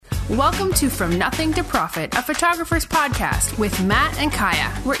Welcome to From Nothing to Profit, a photographer's podcast with Matt and Kaya,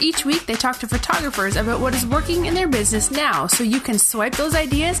 where each week they talk to photographers about what is working in their business now so you can swipe those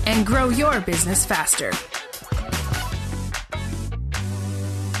ideas and grow your business faster.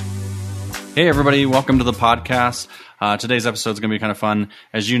 Hey everybody, welcome to the podcast. Today's episode is going to be kind of fun.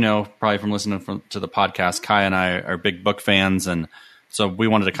 As you know, probably from listening to the podcast, Kaya and I are big book fans, and so we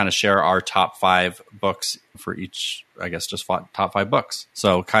wanted to kind of share our top 5 books for each, I guess, just top 5 books.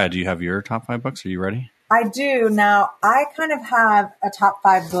 So Kaya, do you have your top 5 books? Are you ready? I do. Now, I kind of have a top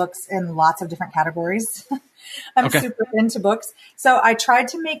 5 books in lots of different categories. I'm super into books. So I tried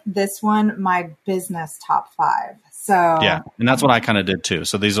to make this one my business top 5. So yeah, and that's what I kind of did too.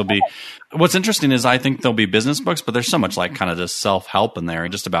 So these will be, what's interesting is I think there'll be business books, but there's so much like kind of just self-help in there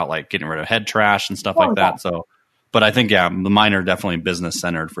and just about like getting rid of head trash and stuff like that. So, but I think, yeah, mine are definitely business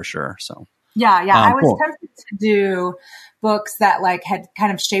centered for sure. So yeah. I was tempted to do books that like had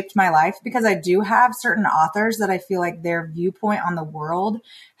kind of shaped my life because I do have certain authors that I feel like their viewpoint on the world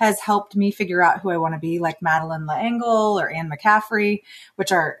has helped me figure out who I want to be, like Madeleine L'Engle or Anne McCaffrey,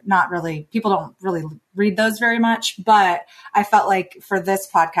 which are not really, people don't really read those very much. But I felt like for this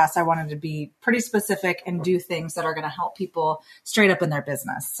podcast, I wanted to be pretty specific and do things that are going to help people straight up in their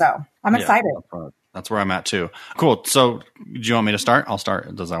business. So I'm excited. That's where I'm at too. Cool. So do you want me to start? I'll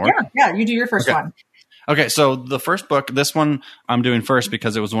start. Does that work? Yeah. You do your first one. Okay, so the first book, this one I'm doing first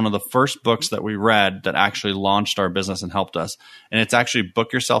because it was one of the first books that we read that actually launched our business and helped us. And it's actually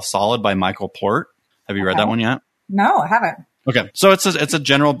Book Yourself Solid by Michael Port. Have you read that one yet? No, I haven't. Okay, so it's a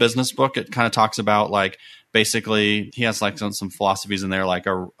general business book. It kind of talks about like basically he has like some philosophies in there, like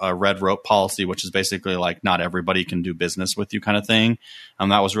a red rope policy, which is basically like not everybody can do business with you kind of thing.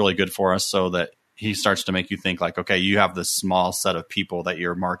 That was really good for us so that he starts to make you think like, okay, you have this small set of people that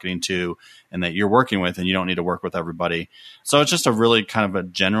you're marketing to and that you're working with, and you don't need to work with everybody. So it's just a really kind of a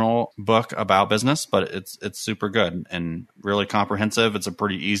general book about business, but it's super good and really comprehensive. It's a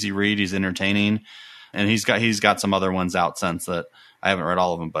pretty easy read. He's entertaining, and he's got some other ones out since that I haven't read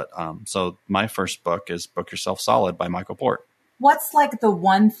all of them. But so my first book is Book Yourself Solid by Michael Port. What's like the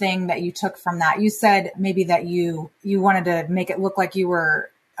one thing that you took from that? You said maybe that you wanted to make it look like you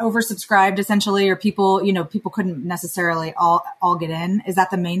were oversubscribed essentially, or people couldn't necessarily all get in. Is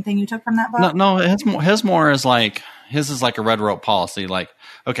that the main thing you took from that book? No, his more is like, his is like a red rope policy. Like,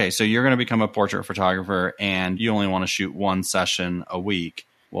 okay, so you're going to become a portrait photographer and you only want to shoot one session a week.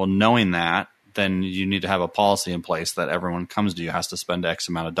 Well, knowing that, then you need to have a policy in place that everyone comes to you has to spend X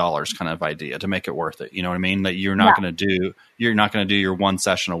amount of dollars kind of idea to make it worth it. You know what I mean? That you're not going to do your one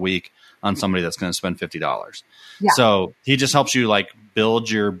session a week on somebody that's going to spend $50. Yeah. So he just helps you like build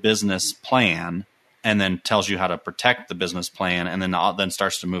your business plan and then tells you how to protect the business plan, and then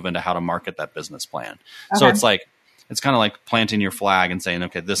starts to move into how to market that business plan. Okay. So it's kind of like planting your flag and saying,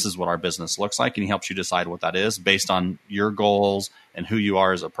 okay, this is what our business looks like. And he helps you decide what that is based on your goals and who you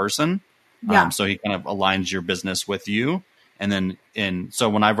are as a person. Yeah. So he kind of aligns your business with you. And then, so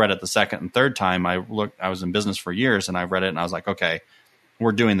when I read it the second and third time, I was in business for years and I read it and I was like, okay,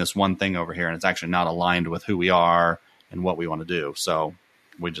 we're doing this one thing over here and it's actually not aligned with who we are and what we want to do. So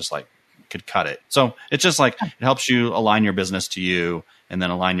we just like could cut it. So it's just like, it helps you align your business to you and then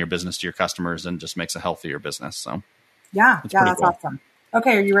align your business to your customers and just makes a healthier business. So that's cool. Awesome.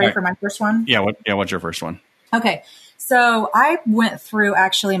 Okay. Are you ready for my first one? Yeah. What's your first one? Okay. So I went through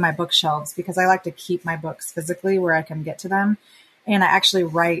actually my bookshelves because I like to keep my books physically where I can get to them. And I actually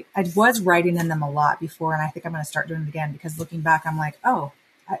was writing in them a lot before, and I think I'm going to start doing it again because looking back, I'm like, oh,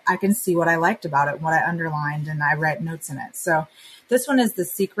 I can see what I liked about it, what I underlined, and I write notes in it. So this one is The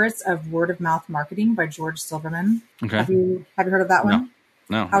Secrets of Word of Mouth Marketing by George Silverman. Okay. Have you heard of that one?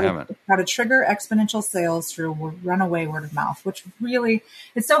 No, I haven't. How to trigger exponential sales through runaway word of mouth, which really,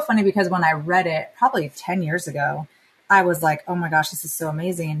 it's so funny because when I read it probably 10 years ago, I was like, oh my gosh, this is so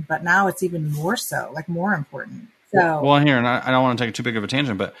amazing. But now it's even more so, like more important. So, well, here, and I don't want to take too big of a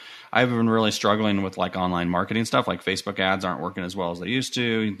tangent, but I've been really struggling with like online marketing stuff. Like Facebook ads aren't working as well as they used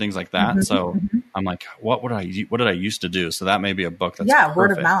to, and things like that. So I'm like, what did I used to do? So that may be a book that's perfect.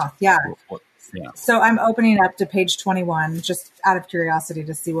 Word of mouth. Yeah. So I'm opening up to page 21, just out of curiosity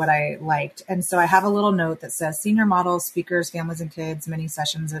to see what I liked. And so I have a little note that says senior models, speakers, families and kids, mini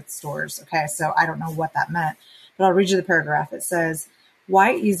sessions at stores. Okay. So I don't know what that meant, but I'll read you the paragraph. It says,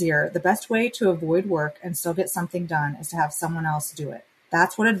 why easier? The best way to avoid work and still get something done is to have someone else do it.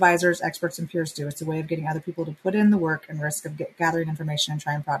 That's what advisors, experts, and peers do. It's a way of getting other people to put in the work and risk of gathering information and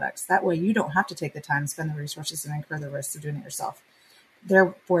trying products. That way you don't have to take the time, spend the resources, and incur the risks of doing it yourself.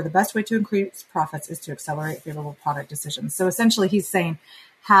 Therefore, the best way to increase profits is to accelerate favorable product decisions. So essentially he's saying,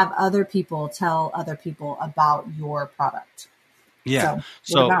 have other people tell other people about your product. Yeah.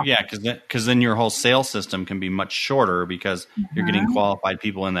 So yeah, because then your whole sales system can be much shorter because you're getting qualified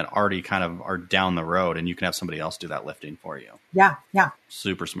people in that already kind of are down the road, and you can have somebody else do that lifting for you. Yeah. Yeah.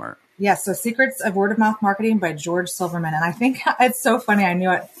 Super smart. Yeah. So Secrets of Word of Mouth Marketing by George Silverman. And I think it's so funny. I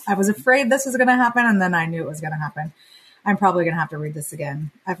knew it. I was afraid this was going to happen, and then I knew it was going to happen. I'm probably going to have to read this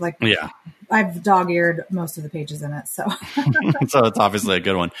again. I've dog-eared most of the pages in it. So, so it's obviously a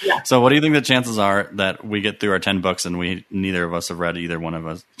good one. Yeah. So what do you think the chances are that we get through our 10 books and neither of us have read either one of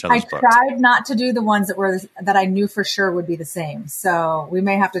each other's books? I tried not to do the ones that I knew for sure would be the same. So we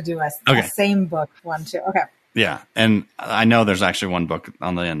may have to do a same book one too. Okay. Yeah. And I know there's actually one book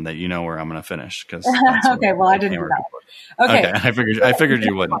on the end that you know where I'm going to finish. Okay. Well, I didn't do that. Okay. I figured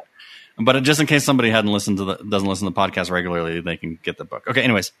you wouldn't. But just in case somebody doesn't listen to the podcast regularly, they can get the book. Okay,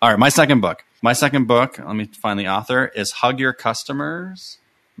 anyways. All right, my second book, let me find the author, is Hug Your Customers.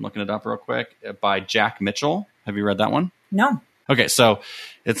 I'm looking it up real quick, by Jack Mitchell. Have you read that one? No. Okay, so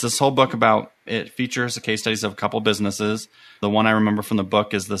it's this whole book it features the case studies of a couple businesses. The one I remember from the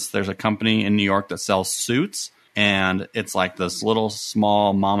book is there's a company in New York that sells suits, and it's like this little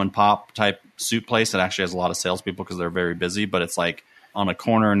small mom and pop type suit place that actually has a lot of salespeople because they're very busy, but it's like on a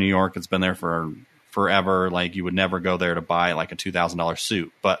corner in New York. It's been there for forever. Like you would never go there to buy like a $2,000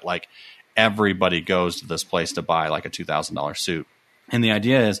 suit, but like everybody goes to this place to buy like a $2,000 suit. And the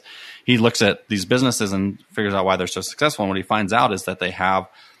idea is he looks at these businesses and figures out why they're so successful. And what he finds out is that they have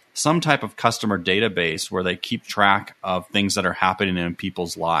some type of customer database where they keep track of things that are happening in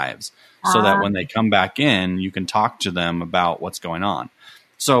people's lives so that when they come back in, you can talk to them about what's going on.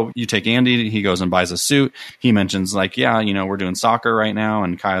 So you take Andy, he goes and buys a suit. He mentions like, we're doing soccer right now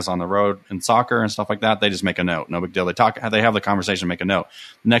and Kaya's on the road in soccer and stuff like that. They just make a note. No big deal. They have the conversation, make a note.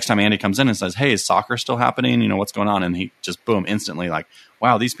 Next time Andy comes in and says, hey, is soccer still happening? What's going on? And he just boom, instantly like,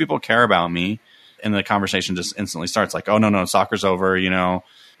 wow, these people care about me. And the conversation just instantly starts like, oh, no, soccer's over,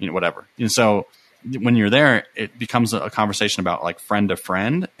 whatever. And so when you're there, it becomes a conversation about like friend to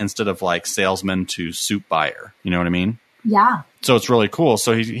friend instead of like salesman to suit buyer. You know what I mean? Yeah. So it's really cool.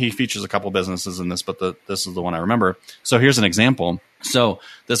 So he features a couple businesses in this, but this is the one I remember. So here's an example. So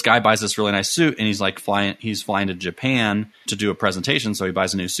this guy buys this really nice suit and he's flying to Japan to do a presentation. So he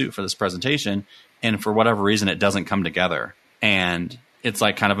buys a new suit for this presentation. And for whatever reason, it doesn't come together. And it's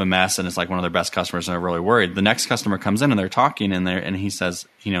like kind of a mess. And it's like one of their best customers and they're really worried. The next customer comes in and they're talking and he says,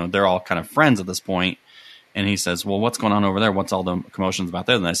 they're all kind of friends at this point. And he says, well, what's going on over there? What's all the commotions about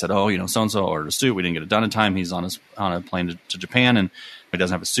there? And I said, so-and-so ordered a suit. We didn't get it done in time. He's on a plane to Japan and he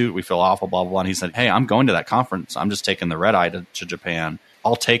doesn't have a suit. We feel awful, blah, blah, blah. And he said, hey, I'm going to that conference. I'm just taking the red eye to Japan.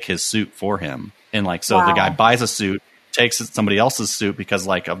 I'll take his suit for him. And the guy buys a suit, takes somebody else's suit because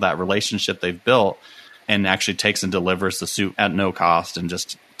like of that relationship they've built and actually takes and delivers the suit at no cost and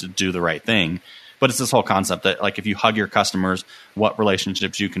just to do the right thing. But it's this whole concept that like if you hug your customers, what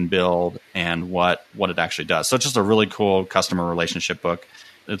relationships you can build and what it actually does. So it's just a really cool customer relationship book.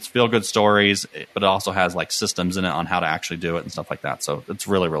 It's feel good stories, but it also has like systems in it on how to actually do it and stuff like that. So it's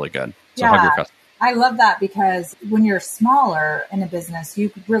really, really good. So hug your customers. I love that because when you're smaller in a business,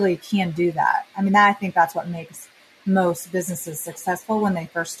 you really can do that. I mean, I think that's what makes most businesses successful when they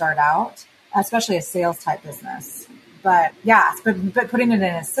first start out, especially a sales type business. But but putting it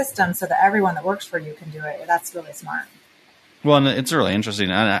in a system so that everyone that works for you can do it, that's really smart. Well, and it's really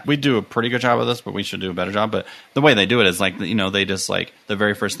interesting. And we do a pretty good job of this, but we should do a better job. But the way they do it is like, they just like the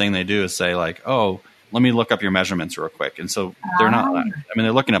very first thing they do is say like, oh, let me look up your measurements real quick. And so they're not,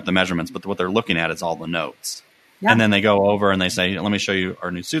 they're looking up the measurements, but what they're looking at is all the notes. Yeah. And then they go over and they say, let me show you our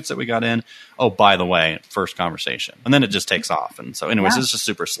new suits that we got in. Oh, by the way, first conversation. And then it just takes off. And so anyways, it's just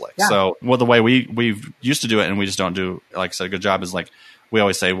super slick. Yeah. So the way we've used to do it and we just don't do, like I said, a good job is like, we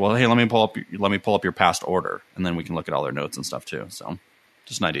always say, well, hey, let me pull up your past order. And then we can look at all their notes and stuff too. So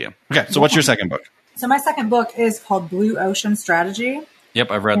just an idea. Okay. So what's your second book? So my second book is called Blue Ocean Strategy. Yep.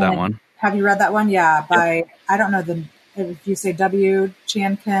 I've read that one. Have you read that one? Yeah. By, I don't know if you say W.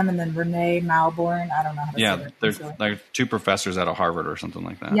 Chan Kim and then Renee Malborn, I don't know how to say it. Yeah, they're two professors out of Harvard or something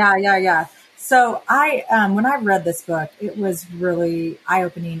like that. Yeah. So when I read this book, it was really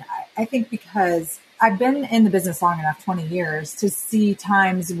eye-opening. I think because I've been in the business long enough, 20 years, to see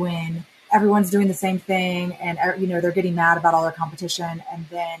times when everyone's doing the same thing and, they're getting mad about all their competition. And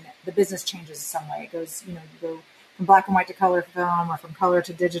then the business changes in some way. It goes, you go from black and white to color film or from color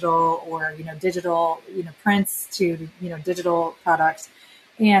to digital or, digital, prints to, digital products.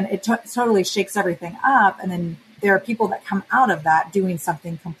 And it totally shakes everything up. And then there are people that come out of that doing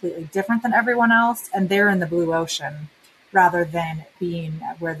something completely different than everyone else. And they're in the blue ocean rather than being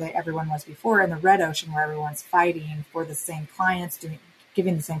where everyone was before in the red ocean, where everyone's fighting for the same clients,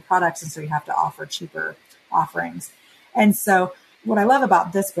 giving the same products. And so you have to offer cheaper offerings. And so what I love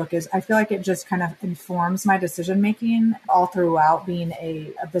about this book is I feel like it just kind of informs my decision-making all throughout being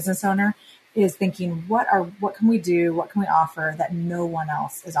a business owner, is thinking, what can we do? What can we offer that no one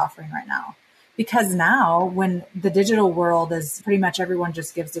else is offering right now? Because now when the digital world is pretty much everyone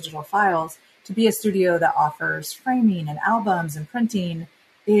just gives digital files, to be a studio that offers framing and albums and printing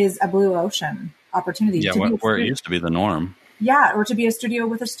is a blue ocean opportunity. Yeah, where it used to be the norm. Yeah, or to be a studio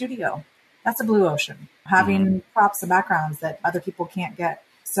with a studio. That's a blue ocean. Having props and backgrounds that other people can't get.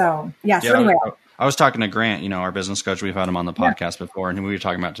 So, so anyway. I was talking to Grant, our business coach. We've had him on the podcast before, and we were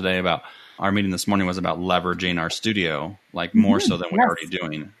talking about today about our meeting this morning was about leveraging our studio, like more so than we're already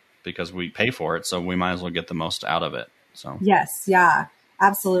doing, because we pay for it. So we might as well get the most out of it. So yes. Yeah,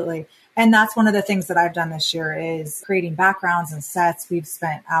 absolutely. And that's one of the things that I've done this year is creating backgrounds and sets. We've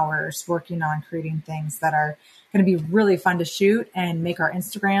spent hours working on creating things that are going to be really fun to shoot and make our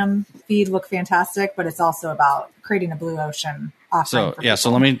Instagram feed look fantastic. But it's also about creating a blue ocean offering.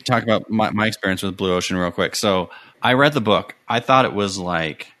 So let me talk about my experience with Blue Ocean real quick. So I read the book. I thought it was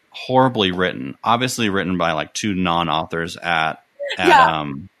like horribly written, obviously written by like two non-authors at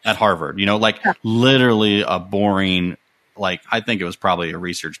Harvard, literally a boring, like, I think it was probably a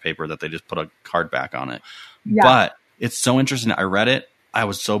research paper that they just put a card back on it. Yeah. But it's so interesting. I read it. I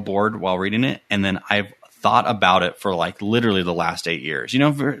was so bored while reading it. And then I've thought about it for like literally the last 8 years.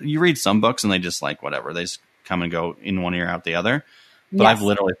 You read some books and they just like, whatever, they just come and go in one ear out the other. But I've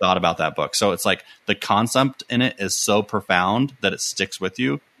literally thought about that book. So it's like the concept in it is so profound that it sticks with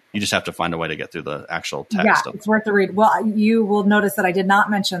you. You just have to find a way to get through the actual text. Yeah, it's worth the read. Well, you will notice that I did not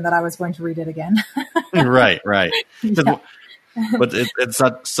mention that I was going to read it again. Right. Yeah. But it's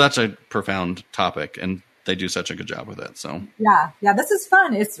such a profound topic, and they do such a good job with it. So yeah, this is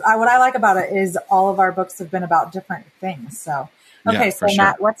fun. It's what I like about it is all of our books have been about different things. So so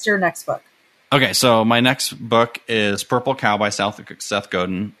Matt, what's your next book? Okay, so my next book is Purple Cow by Seth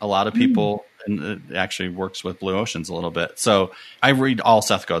Godin. A lot of people, and it actually works with Blue Oceans a little bit. So I read all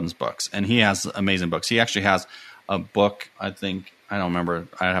Seth Godin's books, and he has amazing books. He actually has a book, I don't remember,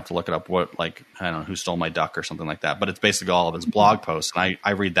 I'd have to look it up, Who Stole My Duck or something like that. But it's basically all of his blog posts. And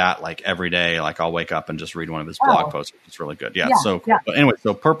I read that like every day. Like I'll wake up and just read one of his blog posts. It's really good. But anyway,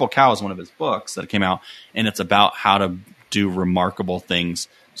 so Purple Cow is one of his books that came out, and it's about how to do remarkable things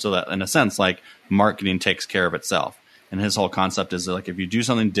so that, in a sense, like marketing takes care of itself. And his whole concept is that, like, if you do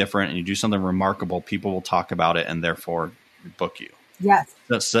something different and you do something remarkable, people will talk about it and therefore book you. Yes.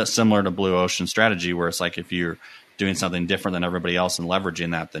 That's similar to Blue Ocean strategy, where it's like if you're doing something different than everybody else and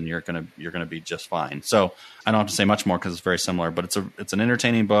leveraging that, then you're gonna be just fine. So I don't have to say much more because it's very similar, but it's an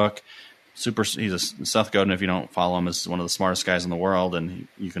entertaining book. Seth Godin, if you don't follow him, is one of the smartest guys in the world, and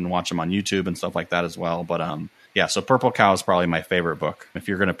you can watch him on YouTube and stuff like that as well. But so Purple Cow is probably my favorite book. If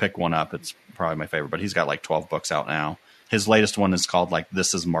you're going to pick one up, it's probably my favorite. But he's got like 12 books out now. His latest one is called like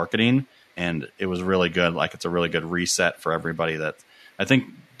This Is Marketing, and it was really good. Like, it's a really good reset for everybody. That I think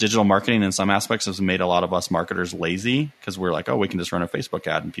digital marketing in some aspects has made a lot of us marketers lazy, because we're like, oh, we can just run a Facebook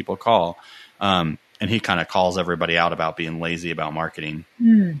ad and people call. And he kind of calls everybody out about being lazy about marketing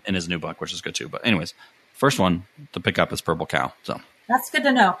in his new book, which is good too. But anyways, first one to pick up is Purple Cow. So that's good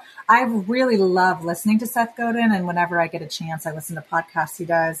to know. I really love listening to Seth Godin, and whenever I get a chance, I listen to podcasts he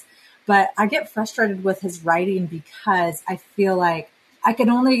does. But I get frustrated with his writing because I feel like I can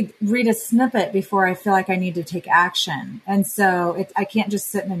only read a snippet before I feel like I need to take action. And so I can't just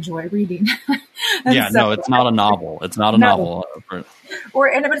sit and enjoy reading. It's not a novel. It's not a novel. But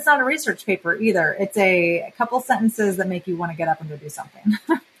it's not a research paper either. It's a couple sentences that make you want to get up and go do something.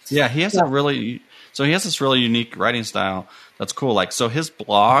 Yeah, he has he has this really unique writing style that's cool. Like, so his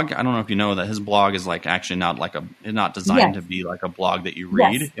blog, I don't know if you know that his blog is like actually not designed to be like a blog that you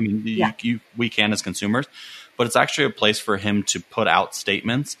read. Yes. I mean, we can as consumers, but it's actually a place for him to put out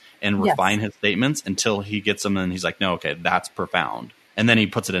statements and refine his statements until he gets them and he's like, no, okay, that's profound. And then he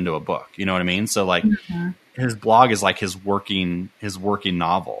puts it into a book. You know what I mean? So like his blog is like his working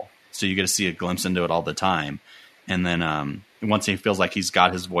novel. So you get to see a glimpse into it all the time. And then once he feels like he's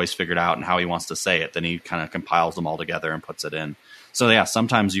got his voice figured out and how he wants to say it, then he kind of compiles them all together and puts it in. So yeah,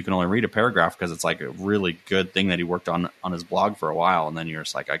 sometimes you can only read a paragraph because it's like a really good thing that he worked on his blog for a while. And then you're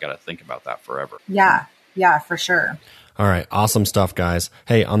just like, I got to think about that forever. Yeah, for sure. All right. Awesome stuff, guys.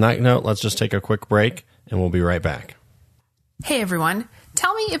 Hey, on that note, let's just take a quick break and we'll be right back. Hey, everyone.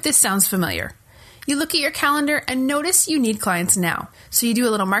 Tell me if this sounds familiar. You look at your calendar and notice you need clients now. So you do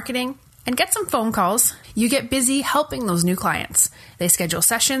a little marketing and get some phone calls. You get busy helping those new clients. They schedule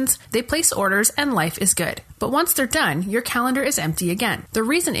sessions, they place orders, and life is good. But once they're done, your calendar is empty again. The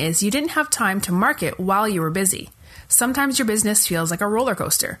reason is you didn't have time to market while you were busy. Sometimes your business feels like a roller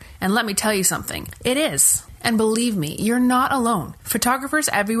coaster, and let me tell you something, it is. And believe me, you're not alone. Photographers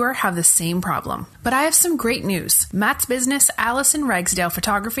everywhere have the same problem. But I have some great news. Matt's business, Allison Ragsdale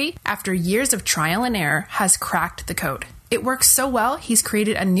Photography, after years of trial and error, has cracked the code. It works so well, he's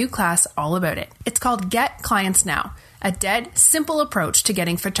created a new class all about it. It's called Get Clients Now, a dead, simple approach to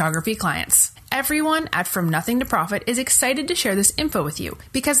getting photography clients. Everyone at From Nothing to Profit is excited to share this info with you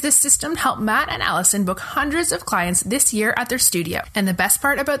because this system helped Matt and Allison book hundreds of clients this year at their studio. And the best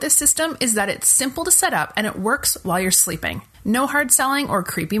part about this system is that it's simple to set up and it works while you're sleeping. No hard selling or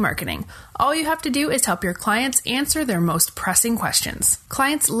creepy marketing. All you have to do is help your clients answer their most pressing questions.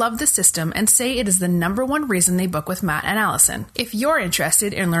 Clients love the system and say it is the #1 reason they book with Matt and Allison. If you're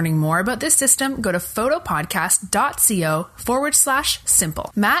interested in learning more about this system, go to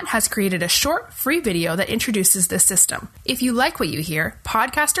photopodcast.co/simple. Matt has created a short free video that introduces this system. If you like what you hear,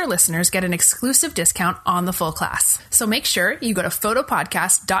 podcaster listeners get an exclusive discount on the full class. So make sure you go to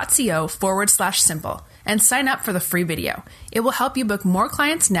photopodcast.co/simple. and sign up for the free video. It will help you book more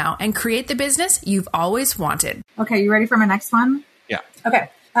clients now and create the business you've always wanted. Okay, you ready for my next one? Yeah.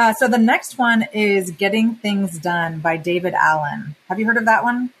 Okay, so the next one is Getting Things Done by David Allen. Have you heard of that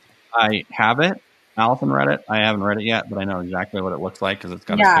one? I have it. Allison read it. I haven't read it yet, but I know exactly what it looks like because it's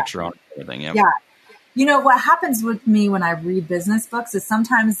got a picture on it and everything. Yep. Yeah. You know, what happens with me when I read business books is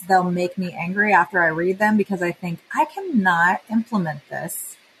sometimes they'll make me angry after I read them because I think I cannot implement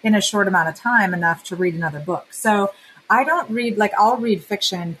this in a short amount of time enough to read another book. So I don't read, like I'll read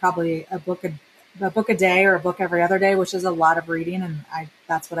fiction, probably a book a day or a book every other day, which is a lot of reading. And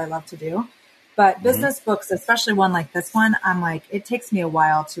that's what I love to do. But business books, especially one like this one, I'm like, it takes me a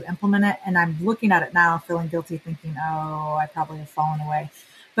while to implement it. And I'm looking at it now, feeling guilty, thinking, oh, I probably have fallen away.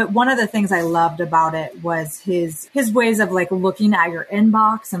 But one of the things I loved about it was his ways of like looking at your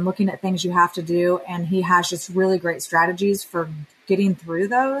inbox and looking at things you have to do. And he has just really great strategies for getting through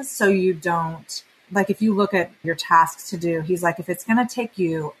those. So you don't, like, if you look at your tasks to do, he's like, if it's going to take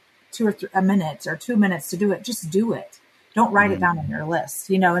you 2 or 3 minutes or 2 minutes to do it, just do it. Don't write it down on your list,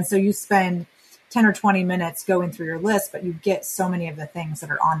 you know? And so you spend 10 or 20 minutes going through your list, but you get so many of the things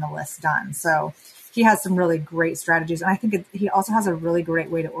that are on the list done. So he has some really great strategies. And I think he also has a really great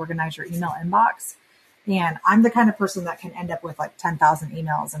way to organize your email inbox. And I'm the kind of person that can end up with like 10,000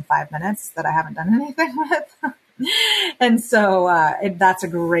 emails in 5 minutes that I haven't done anything with. And so that's a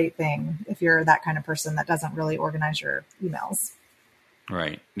great thing if you're that kind of person that doesn't really organize your emails.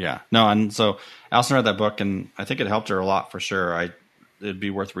 Right. Yeah. No. And so Allison read that book and I think it helped her a lot for sure. It'd be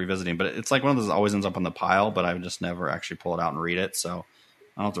worth revisiting, but it's like one of those that always ends up on the pile, but I would just never actually pull it out and read it. So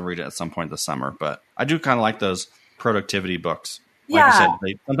I'll have to read it at some point this summer, but I do kind of like those productivity books. Like I said,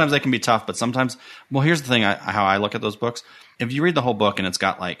 sometimes they can be tough, but sometimes, well, here's the thing, how I look at those books. If you read the whole book and it's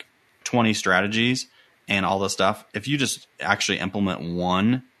got like 20 strategies and all this stuff, if you just actually implement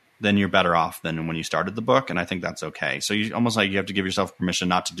one, then you're better off than when you started the book. And I think that's okay. So you almost like you have to give yourself permission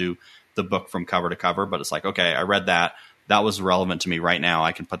not to do the book from cover to cover, but it's like, okay, I read that. That was relevant to me right now.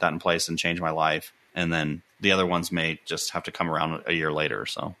 I can put that in place and change my life. And then the other ones may just have to come around a year later or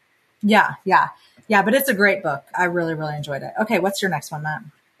so. Yeah. But it's a great book. I really, really enjoyed it. Okay. What's your next one, Matt?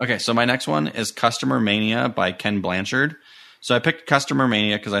 Okay. So my next one is Customer Mania by Ken Blanchard. So I picked Customer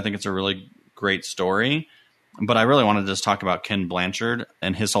Mania because I think it's a really great story, but I really wanted to just talk about Ken Blanchard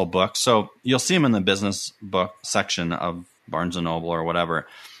and his whole book. So you'll see him in the business book section of Barnes & Noble or whatever.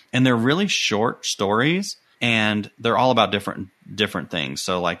 And they're really short stories. And they're all about different things.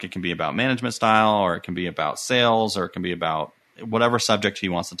 So like it can be about management style, or it can be about sales, or it can be about whatever subject he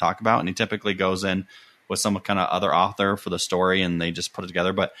wants to talk about. And he typically goes in with some kind of other author for the story and they just put it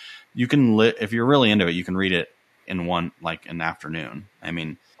together. But you can, if you're really into it, you can read it in one, like an afternoon. I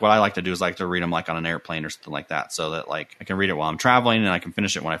mean, what I like to do is like to read them like on an airplane or something like that. So that like I can read it while I'm traveling and I can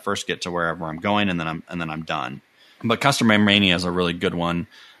finish it when I first get to wherever I'm going and then I'm done. But Customer Mania is a really good one,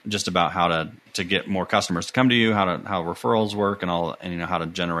 just about how to get more customers to come to you, how referrals work and all, and how to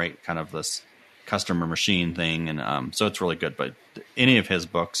generate kind of this customer machine thing. And so it's really good, but any of his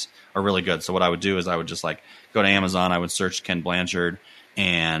books are really good. So what I would do is I would just like go to Amazon, I would search Ken Blanchard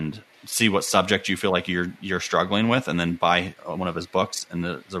and see what subject you feel like you're struggling with, and then buy one of his books. And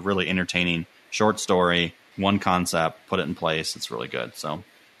it's a really entertaining short story, one concept, put it in place. It's really good. So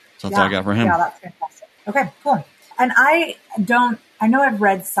that's all I got for him. Yeah, that's fantastic. Okay, cool. And I know I've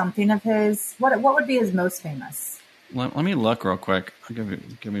read something of his. What would be his most famous? Let me look real quick.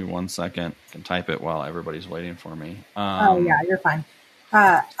 Give me 1 second. I can type it while everybody's waiting for me. You're fine.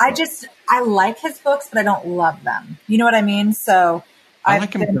 I like his books, but I don't love them. You know what I mean? So I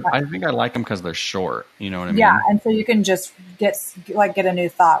think I like them because they're short. You know what I mean? Yeah, and so you can just get a new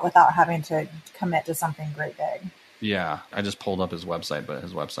thought without having to commit to something great big. Yeah, I just pulled up his website, but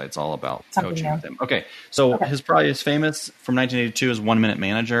his website's all about Something coaching new. with him. Okay, so his probably his famous from 1982 is 1 Minute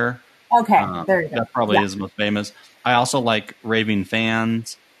Manager. Okay, there you go. That probably is most famous. I also like Raving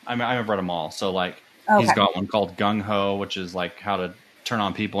Fans. I mean, I've read them all. So like he's got one called Gung Ho, which is like how to turn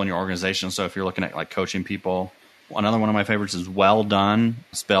on people in your organization. So if you're looking at like coaching people, another one of my favorites is Well Done,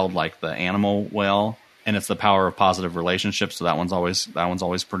 spelled like the animal well. And it's the power of positive relationships. So that one's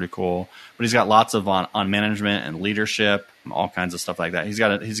always pretty cool. But he's got lots of on management and leadership, all kinds of stuff like that. He's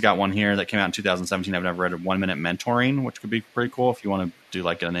got one here that came out in 2017. I've never read 1 Minute Mentoring, which could be pretty cool if you want to do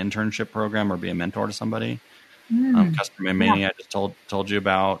like an internship program or be a mentor to somebody. Customer Mania, I just told you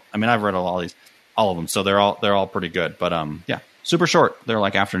about. I mean, I've read all of them, so they're all pretty good. But super short. They're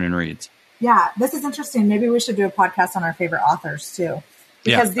like afternoon reads. Yeah, this is interesting. Maybe we should do a podcast on our favorite authors too.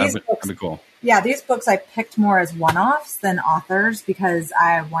 Because these books, that'd be cool. Yeah, these books I picked more as one-offs than authors because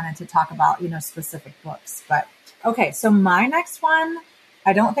I wanted to talk about, specific books. But okay, so my next one,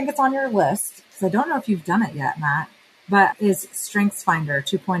 I don't think it's on your list because I don't know if you've done it yet, Matt, but is StrengthsFinder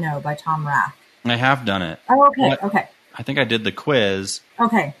 2.0 by Tom Rath. I have done it. Oh, okay, okay. I think I did the quiz.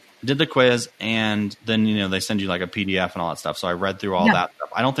 Okay. Did the quiz, and then, they send you like a PDF and all that stuff. So I read through all that stuff.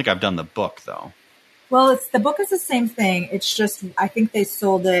 I don't think I've done the book, though. Well, the book is the same thing. It's just, I think they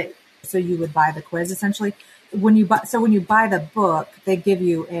sold it so you would buy the quiz essentially. When you buy the book, they give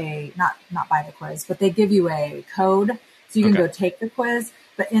you not buy the quiz, but they give you a code so you can go take the quiz.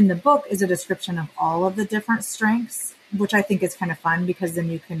 But in the book is a description of all of the different strengths, which I think is kind of fun because then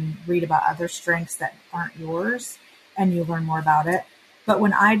you can read about other strengths that aren't yours and you learn more about it. But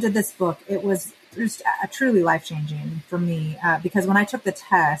when I did this book, it was just truly life-changing for me because when I took the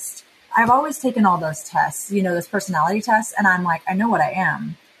test, I've always taken all those tests, those personality tests, and I'm like, I know what I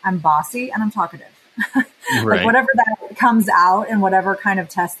am. I'm bossy and I'm talkative. Like whatever that comes out and whatever kind of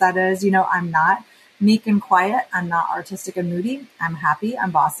test that is, I'm not meek and quiet. I'm not artistic and moody. I'm happy.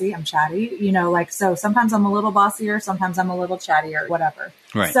 I'm bossy. I'm chatty, so sometimes I'm a little bossier. Sometimes I'm a little chattier, whatever.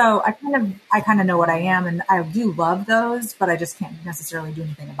 Right. So I kind of know what I am and I do love those, but I just can't necessarily do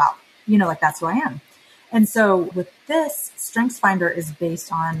anything about, that's who I am. And so with this, StrengthsFinder is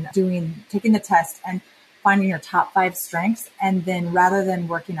based on taking the test and finding your top 5 strengths. And then rather than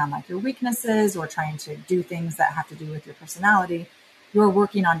working on like your weaknesses or trying to do things that have to do with your personality, you're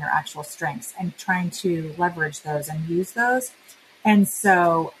working on your actual strengths and trying to leverage those and use those. And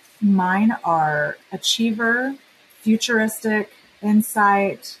so mine are achiever, futuristic,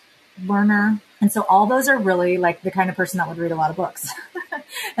 insight, learner. And so all those are really like the kind of person that would read a lot of books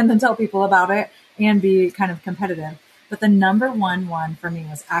and then tell people about it and be kind of competitive. But the number one for me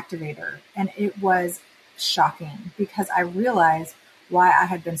was activator. And it was shocking because I realized why I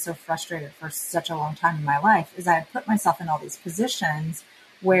had been so frustrated for such a long time in my life is I had put myself in all these positions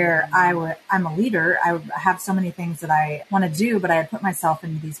where I'm a leader. I would have so many things that I want to do, but I had put myself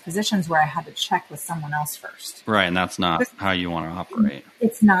in these positions where I had to check with someone else first. Right. And that's not how you want to operate.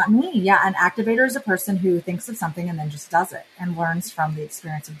 It's not me. Yeah. An activator is a person who thinks of something and then just does it and learns from the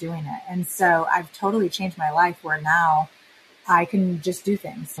experience of doing it. And so I've totally changed my life where now I can just do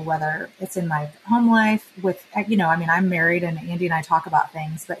things, whether it's in my home life with, I'm married and Andy and I talk about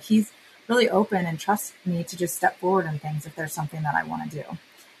things, but he's really open and trusts me to just step forward in things if there's something that I want to do.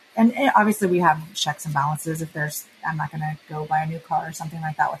 And obviously we have checks and balances. I'm not going to go buy a new car or something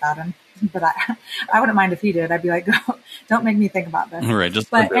like that without him, but I wouldn't mind if he did. I'd be like, don't make me think about this. Right.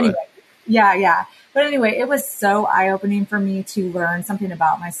 But anyway, yeah. But anyway, it was so eye-opening for me to learn something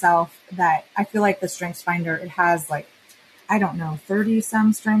about myself that I feel like the StrengthsFinder, it has 30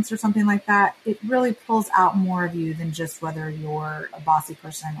 some strengths or something like that. It really pulls out more of you than just whether you're a bossy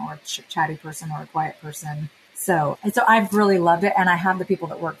person or a chatty person or a quiet person. So I've really loved it. And I have the people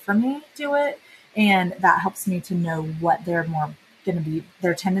that work for me do it. And that helps me to know what they're more going to be,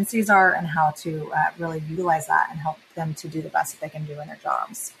 their tendencies are and how to really utilize that and help them to do the best that they can do in their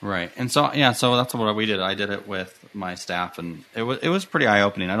jobs. Right. And so that's what we did. I did it with my staff and it was pretty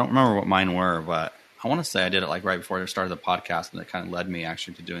eye-opening. I don't remember what mine were, but I want to say I did it right before I started the podcast, and it kind of led me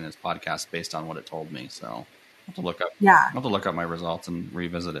actually to doing this podcast based on what it told me. So I'll have to look up my results and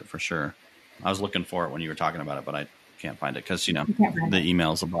revisit it for sure. I was looking for it when you were talking about it, but I can't find it because the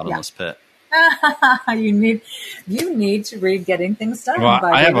email's a bottomless pit. You need to read Getting Things Done. Well,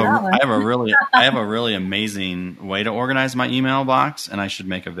 I have a really amazing way to organize my email box, and I should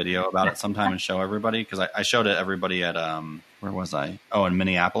make a video about it sometime and show everybody because I showed it everybody at where was I? Oh, in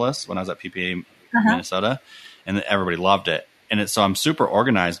Minneapolis when I was at PPA. Minnesota, and everybody loved it. And so I'm super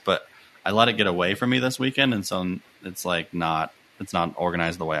organized, but I let it get away from me this weekend. And so it's not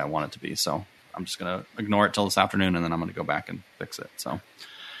organized the way I want it to be. So I'm just going to ignore it till this afternoon and then I'm going to go back and fix it. So,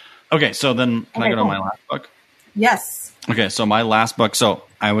 okay. So then can I go to my last book? Yes. Okay, so my last book. So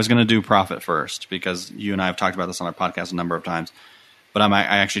I was going to do Profit first because you and I have talked about this on our podcast a number of times, but I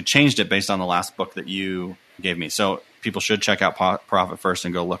actually changed it based on the last book that you gave me. So people should check out Profit first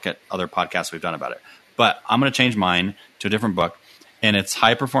and go look at other podcasts we've done about it. But I'm going to change mine to a different book, and it's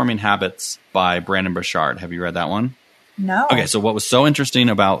High Performing Habits by Brendon Burchard. Have you read that one? No. Okay, so what was so interesting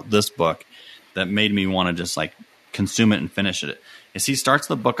about this book that made me want to just like consume it and finish it is he starts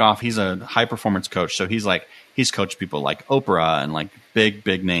the book off. He's a high performance coach. So he's coached people like Oprah and like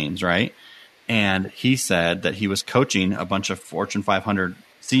big names, right? And he said that he was coaching a bunch of Fortune 500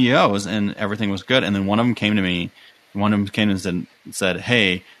 CEOs and everything was good. And then one of them came to me. One of them came and said,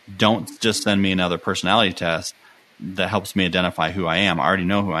 hey, don't just send me another personality test that helps me identify who I am. I already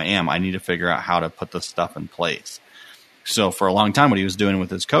know who I am. I need to figure out how to put this stuff in place. So for a long time, what he was doing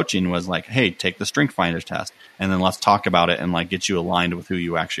with his coaching was like, hey, take the Strength Finder test and then let's talk about it and like get you aligned with who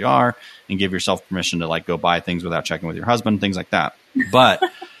you actually are and give yourself permission to like go buy things without checking with your husband, things like that. But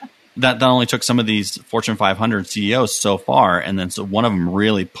that only took some of these Fortune 500 CEOs so far. And then so one of them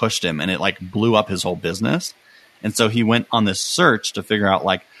really pushed him and it like blew up his whole business. And so he went on this search to figure out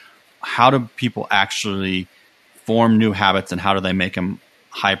like, how do people actually form new habits and how do they make them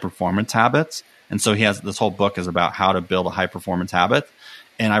high performance habits? And so he has this whole book is about how to build a high performance habit.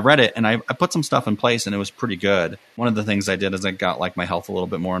 And I read it and I put some stuff in place and it was pretty good. One of the things I did is I got like my health a little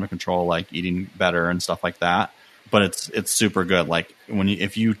bit more under control, like eating better and stuff like that. But it's super good. Like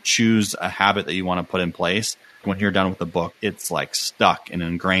if you choose a habit that you want to put in place, when you're done with the book, it's like stuck and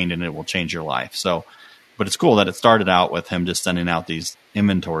ingrained and it will change your life. So, but it's cool that it started out with him just sending out these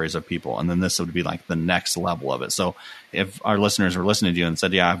inventories of people. And then this would be like the next level of it. So if our listeners were listening to you and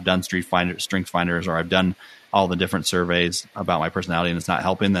said, yeah, I've done Strength Finders, or I've done all the different surveys about my personality and it's not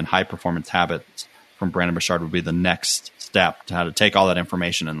helping, then High Performance Habits from Brendon Burchard would be the next step to how to take all that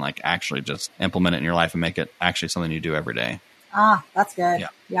information and like actually just implement it in your life and make it actually something you do every day. Ah, that's good.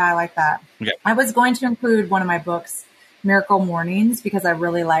 Yeah, I like that. Okay. I was going to include one of my books, Miracle Mornings, because I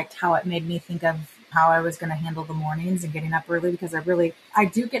really liked how it made me think of how I was going to handle the mornings and getting up early, because I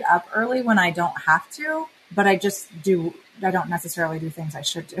do get up early when I don't have to, but I don't necessarily do things I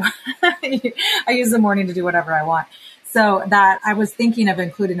should do. I use the morning to do whatever I want. So that I was thinking of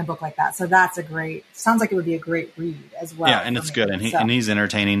including a book like that. So that's sounds like it would be a great read as well. Yeah. And it's good. And he's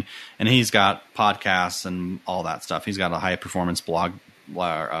entertaining and he's got podcasts and all that stuff. He's got a high performance blog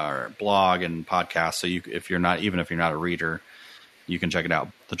and podcast. So if you're not a reader, you can check it out.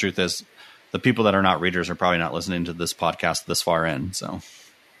 The truth is, the people that are not readers are probably not listening to this podcast this far in. So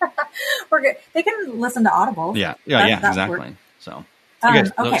we're good. They can listen to Audible. Yeah, exactly. Works. So,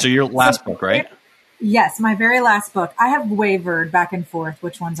 okay. So your last book, right? Yes, my very last book. I have wavered back and forth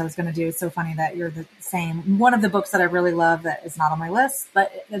which ones I was going to do. It's so funny that you're the same. One of the books that I really love that is not on my list,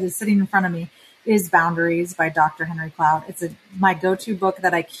 but that is sitting in front of me, is Boundaries by Dr. Henry Cloud. It's my go-to book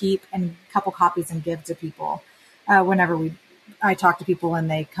that I keep and a couple copies and give to people whenever I talk to people and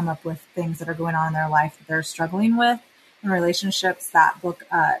they come up with things that are going on in their life that they're struggling with in relationships. That book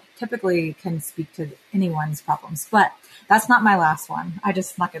typically can speak to anyone's problems, but that's not my last one. I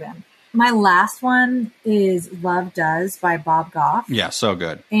just snuck it in. My last one is Love Does by Bob Goff. Yeah, so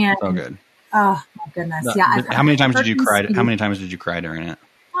good. And, so good. Oh my goodness. How many times did you cry? How many times did you cry during it?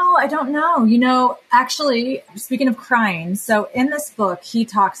 Oh, I don't know. Actually, speaking of crying, so in this book, he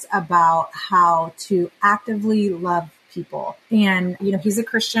talks about how to actively love people. And, he's a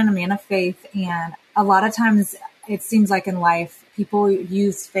Christian, a man of faith. And a lot of times it seems like in life, people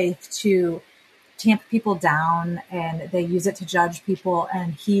use faith to tamp people down and they use it to judge people.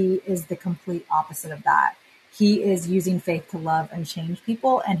 And he is the complete opposite of that. He is using faith to love and change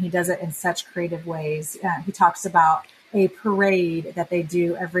people. And he does it in such creative ways. He talks about a parade that they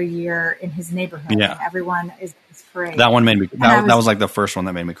do every year in his neighborhood. Yeah. And everyone is this parade. That one made me, that was like the first one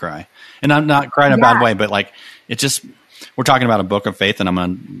that made me cry. And I'm not crying in a bad way, but like, it just, we're talking about a book of faith and I'm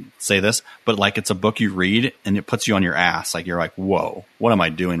going to say this, but like, it's a book you read and it puts you on your ass. Like, you're like, whoa, what am I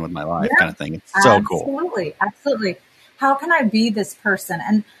doing with my life? Kind of thing. It's so cool. Absolutely. How can I be this person?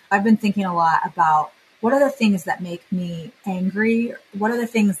 And I've been thinking a lot about, what are the things that make me angry? What are the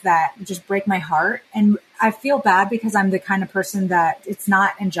things that just break my heart? And I feel bad because I'm the kind of person that it's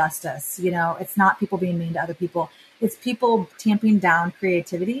not injustice. It's not people being mean to other people. It's people tamping down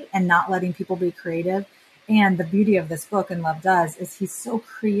creativity and not letting people be creative. And the beauty of this book, and Love Does, is he's so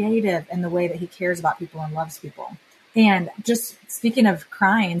creative in the way that he cares about people and loves people. And just speaking of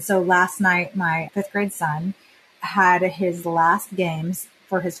crying, so last night, my 5th grade son had his last games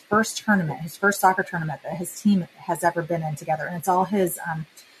for his first tournament, his first soccer tournament that his team has ever been in together. And it's all his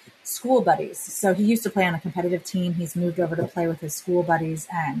school buddies. So he used to play on a competitive team. He's moved over to play with his school buddies.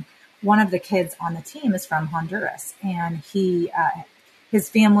 And one of the kids on the team is from Honduras, and his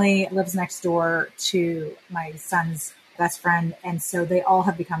family lives next door to my son's best friend. And so they all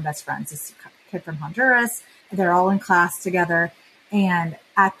have become best friends. This kid from Honduras, they're all in class together. And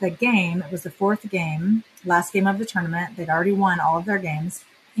at the game, it was the fourth game, last game of the tournament. They'd already won all of their games.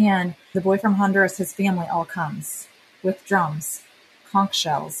 And the boy from Honduras, his family all comes with drums, conch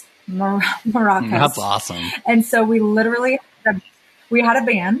shells, maracas. That's awesome. And so we literally, we had a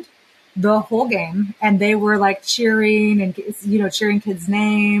band the whole game, and they were like cheering and, cheering kids'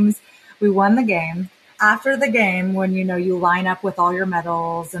 names. We won the game. After the game, when, you line up with all your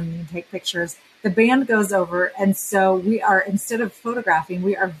medals and you take pictures, the band goes over. And so we are, instead of photographing,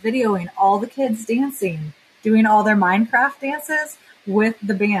 we are videoing all the kids dancing, doing all their Minecraft dances with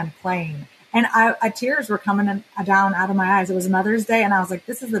the band playing. And tears were coming down out of my eyes. It was Mother's Day, and I was like,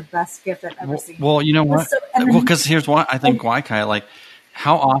 this is the best gift I've ever seen. Well, you know what? Because here's what I think, why, Kaya, like,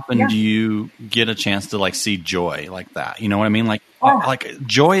 how often do you get a chance to like see joy like that? You know what I mean? Like, like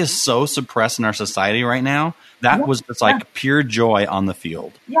joy is so suppressed in our society right now. That was just like pure joy on the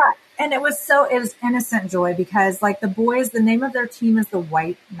field. Yeah. And it was innocent joy, because like the boys, the name of their team is the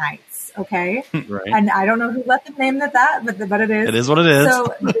White Knights. Okay. Right. And I don't know who let them name that, but it is. It is what it is.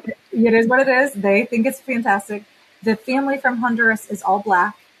 So it is what it is. They think it's fantastic. The family from Honduras is all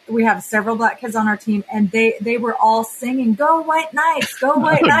Black. We have several Black kids on our team, and they were all singing, "Go White Knights, go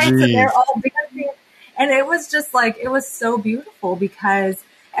White Knights." And they're all dancing. And it was just like, it was so beautiful, because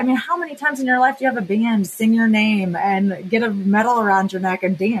I mean, how many times in your life do you have a band sing your name and get a medal around your neck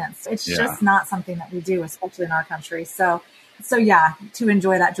and dance? It's just not something that we do, especially in our country. So yeah, to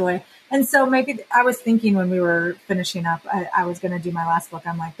enjoy that joy. And so maybe I was thinking when we were finishing up, I was going to do my last book.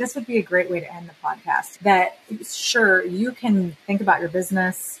 I'm like, this would be a great way to end the podcast. That sure, you can think about your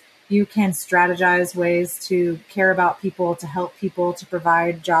business. You can strategize ways to care about people, to help people, to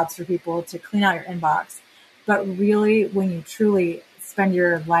provide jobs for people, to clean out your inbox. But really, when you truly spend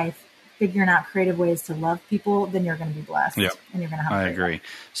your life figuring out creative ways to love people, then you're going to be blessed. Yep. And you're going to have I agree.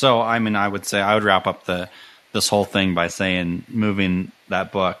 So, I mean, I would say I would wrap up this whole thing by saying moving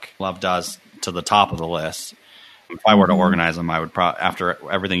that book, Love Does, to the top of the list. If I were to organize them, I would after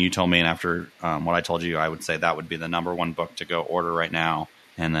everything you told me and after what I told you, I would say that would be the number one book to go order right now.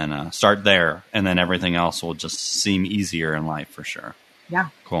 And then start there, and then everything else will just seem easier in life for sure. Yeah.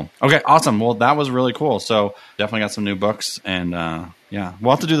 Cool. Okay, awesome. Well, that was really cool. So definitely got some new books, and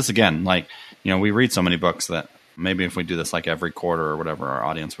we'll have to do this again. Like, we read so many books that maybe if we do this like every quarter or whatever, our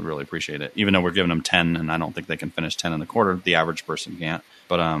audience would really appreciate it. Even though we're giving them 10, and I don't think they can finish 10 in the quarter. The average person can't.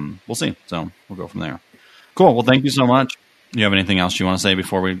 But we'll see. So we'll go from there. Cool. Well, thank you so much. Do you have anything else you want to say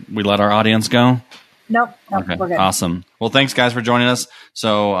before we let our audience go? Nope, okay. We're good. Awesome. Well, thanks guys for joining us.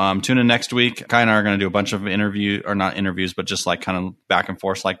 So tune in next week. Kai and I are going to do a bunch of not interviews, but just like kind of back and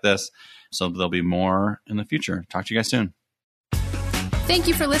forth like this. So there'll be more in the future. Talk to you guys soon. Thank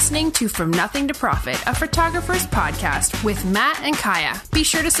you for listening to From Nothing to Profit, a photographer's podcast with Matt and Kaya. Be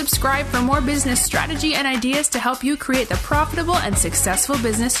sure to subscribe for more business strategy and ideas to help you create the profitable and successful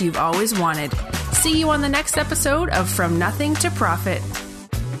business you've always wanted. See you on the next episode of From Nothing to Profit.